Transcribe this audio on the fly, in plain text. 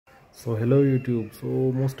So hello YouTube. So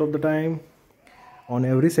most of the time on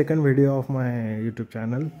every second video of my YouTube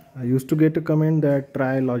channel I used to get a comment that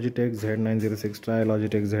try Logitech Z906, try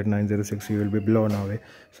Logitech Z906, you will be blown away.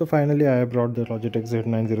 So finally I brought the Logitech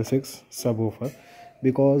Z906 subwoofer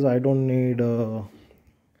because I don't need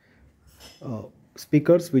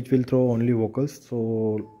speakers which will throw only vocals.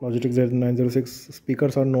 So Logitech Z906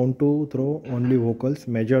 speakers are known to throw only vocals.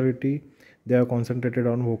 Majority they are concentrated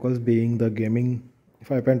on vocals, being the gaming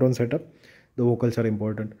 5.1 setup. The vocals are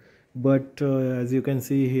important, but as you can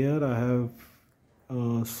see here I have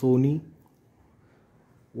Sony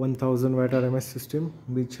 1000 watt RMS system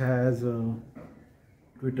which has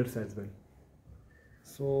tweeters as well.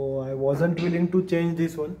 So I wasn't willing to change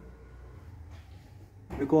this one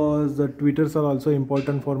because the tweeters are also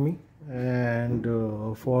important for me, and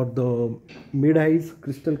for the mid highs,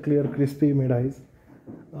 crystal clear crispy mid highs,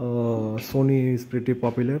 Sony is pretty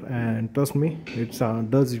popular, and trust me, it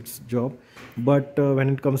does its job. But when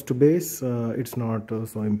it comes to bass, it's not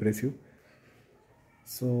so impressive.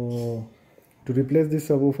 So to replace this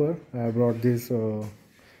subwoofer I brought this Logitech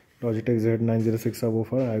Z906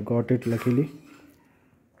 subwoofer. I got it luckily,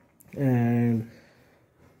 and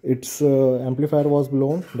its amplifier was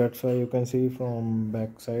blown. That's why you can see from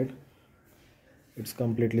back side it's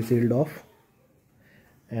completely sealed off,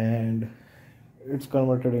 and it's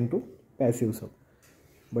converted into passive sub,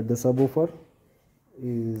 but the subwoofer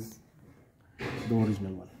is the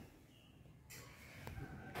original one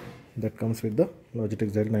that comes with the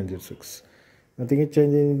Logitech Z906. Nothing is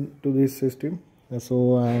changing to this system,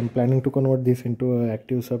 so I am planning to convert this into an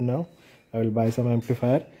active sub now. I will buy some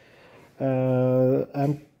amplifier.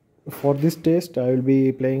 For this test I will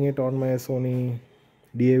be playing it on my Sony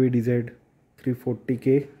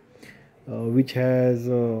Dav-Dz340k, which has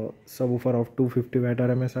a subwoofer of 250 watt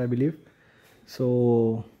RMS I believe.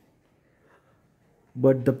 So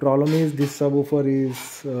but the problem is this subwoofer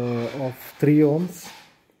is of 3 ohms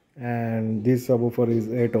and this subwoofer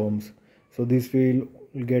is 8 ohms, so this will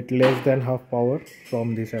get less than half power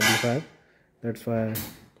from this amplifier. That's why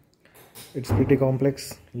it's pretty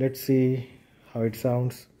complex. Let's see how it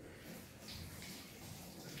sounds.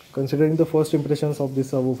 Considering the first impressions of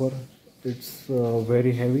this subwoofer, it's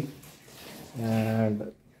very heavy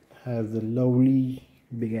and has a lovely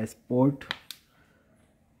big ass port.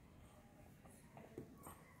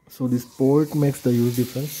 So this port makes the huge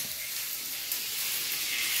difference.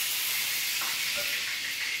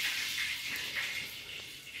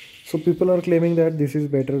 So people are claiming that this is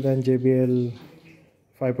better than JBL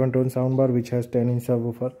 5.1 soundbar which has 10-inch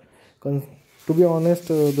subwoofer. To be honest,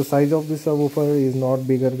 the size of this subwoofer is not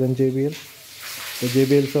bigger than JBL. The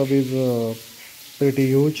JBL sub is pretty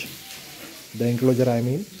huge, the enclosure I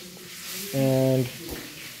mean, and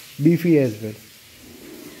beefy as well.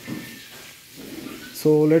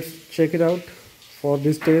 So let's check it out. For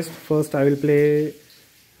this test, first I will play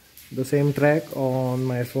the same track on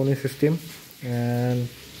my Sony system, and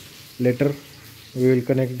later we will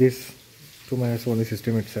connect this to my Sony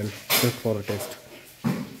system itself just for a test.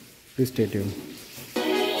 Please stay tuned. So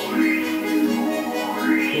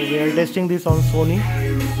we are testing this on Sony.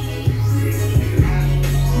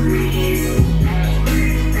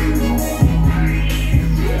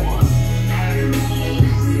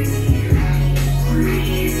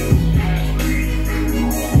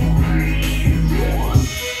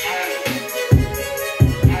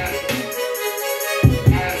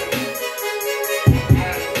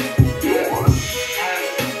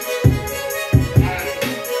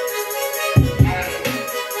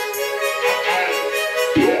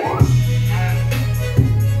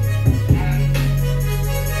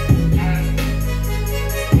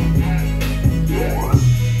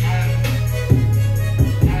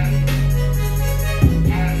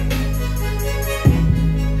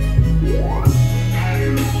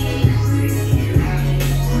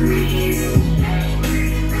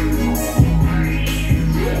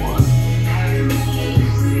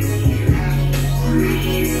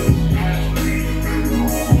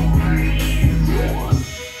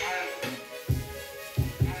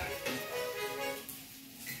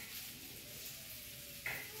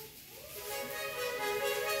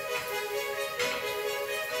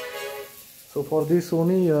 So for this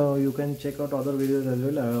Sony, you can check out other videos as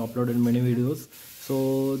well. I have uploaded many videos.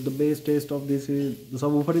 So the bass taste of this is, the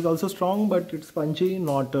subwoofer is also strong, but it's punchy,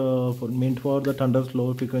 not meant for the thunder's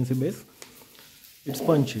low frequency bass. It's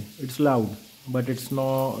punchy, it's loud, but it's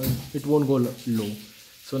not, it won't go low.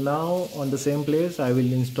 So now on the same place I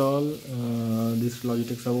will install this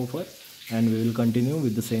Logitech subwoofer, and we will continue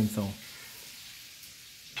with the same sound.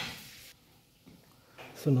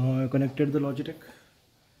 So now I connected the Logitech,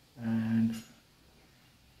 and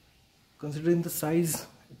Considering the size,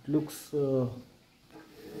 it looks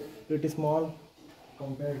pretty small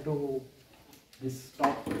compared to this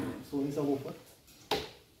top Sony subwoofer.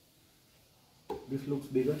 This looks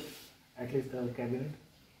bigger, at least the cabinet.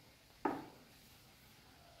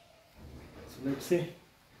 So let's see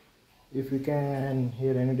if we can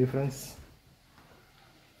hear any difference.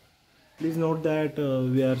 Please note that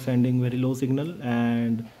we are sending very low signal,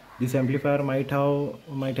 and this amplifier might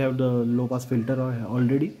have the low pass filter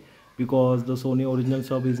already, because the Sony original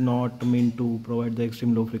sub is not meant to provide the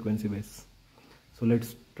extreme low frequency bass. So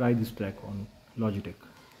let's try this track on Logitech.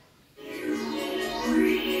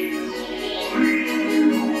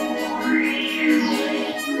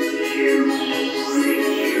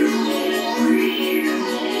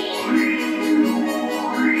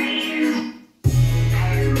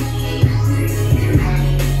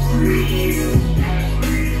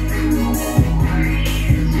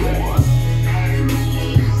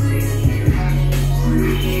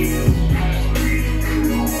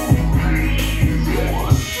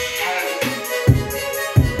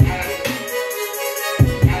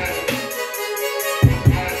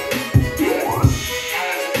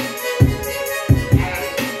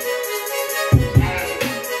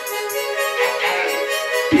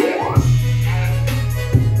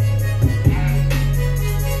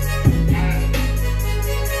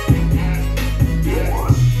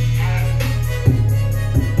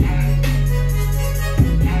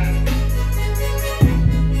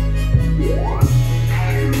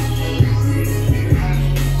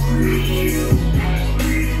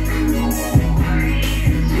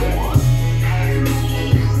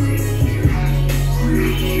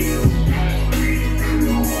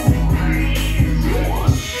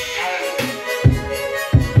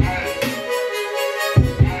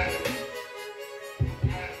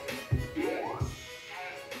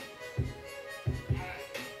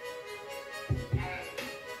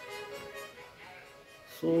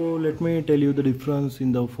 So let me tell you the difference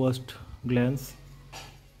in the first glance.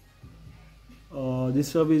 This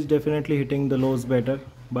sub is definitely hitting the lows better,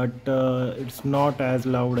 but it's not as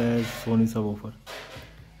loud as Sony subwoofer,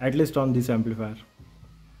 at least on this amplifier.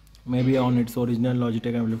 Maybe on its original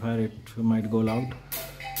Logitech amplifier it might go loud,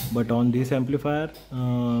 but on this amplifier,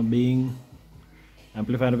 being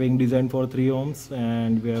designed for 3 ohms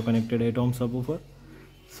and we have connected 8 ohm subwoofer,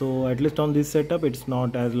 so at least on this setup it's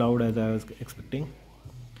not as loud as I was expecting.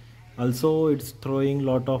 Also, it's throwing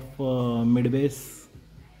lot of mid bass,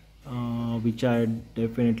 which I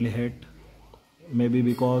definitely hate. Maybe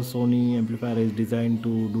because Sony amplifier is designed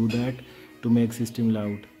to do that, to make system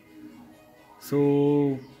loud.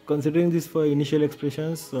 So considering this for initial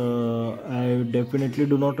expressions, I definitely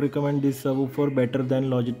do not recommend this subwoofer better than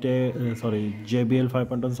JBL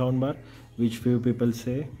 5.1 soundbar, which few people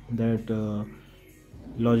say that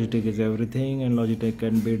Logitech is everything and Logitech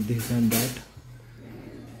can beat this and that.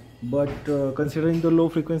 But considering the low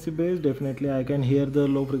frequency bass, definitely I can hear the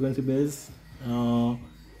low frequency bass,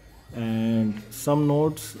 and some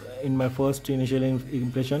notes in my first initial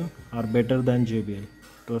impression are better than JBL.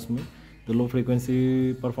 Trust me, the low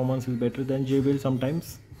frequency performance is better than JBL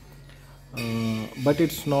sometimes, but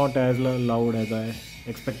it's not as loud as I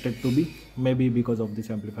expected to be, maybe because of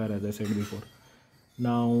this amplifier, as I said before.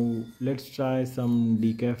 Now let's try some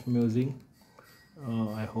decaf music.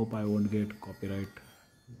 I hope I won't get copyright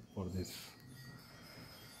for this.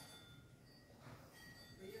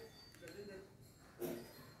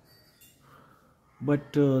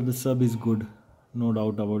 But the sub is good, no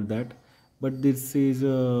doubt about that. But this is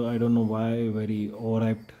I don't know why, very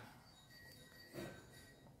overhyped.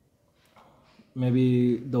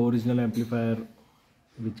 Maybe the original amplifier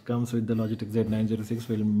which comes with the Logitech Z906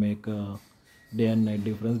 will make a day and night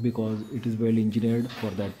difference, because it is well engineered for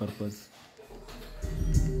that purpose.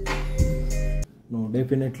 No,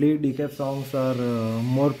 definitely decaf songs are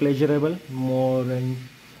more pleasurable, and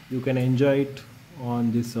you can enjoy it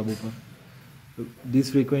on this subwoofer.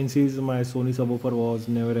 These frequencies my Sony subwoofer was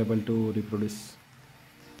never able to reproduce.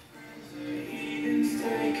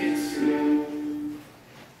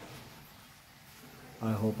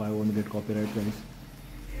 I hope I won't get copyright, guys.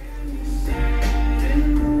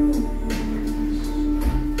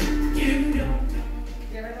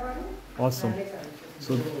 Awesome.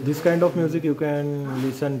 So this kind of music you can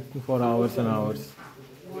listen for hours and hours.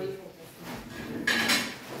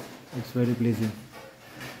 It's very pleasing.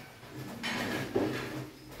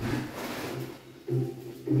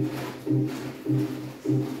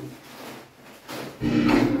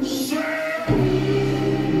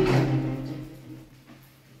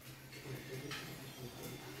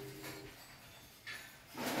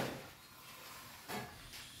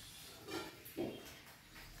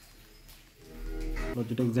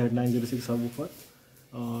 Logitech Z906 subwoofer.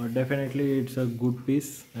 Definitely it's a good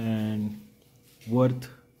piece and worth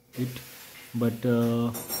it, but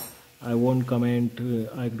I won't comment.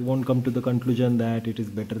 I won't come to the conclusion that it is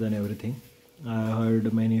better than everything. I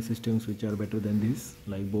heard many systems which are better than this,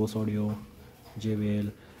 like Bose Audio,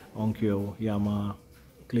 JBL, Onkyo, Yamaha,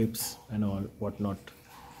 Clips, and all whatnot.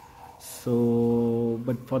 So,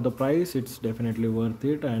 but for the price, it's definitely worth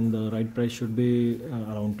it, and the right price should be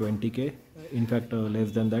around 20k. In fact,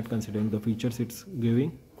 less than that, considering the features it's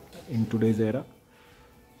giving in today's era.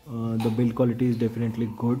 The build quality is definitely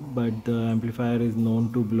good, but the amplifier is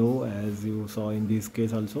known to blow, as you saw in this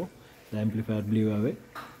case also. The amplifier blew away,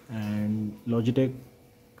 and Logitech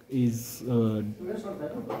is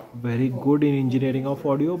very good in engineering of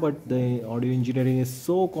audio, but the audio engineering is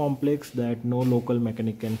so complex that no local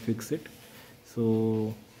mechanic can fix it.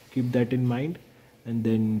 So keep that in mind and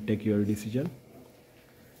then take your decision.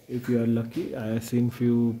 If you are lucky, I have seen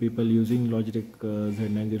few people using Logitech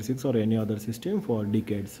Z906 or any other system for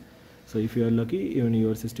decades. So if you are lucky, even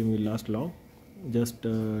your system will last long. Just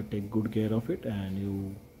take good care of it, and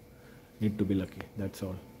you need to be lucky. That's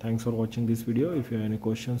all. Thanks for watching this video. If you have any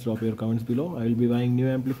questions, drop your comments below. I will be buying new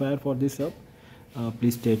amplifier for this up.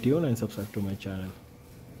 Please stay tuned and subscribe to my channel.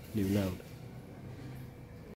 Live loud.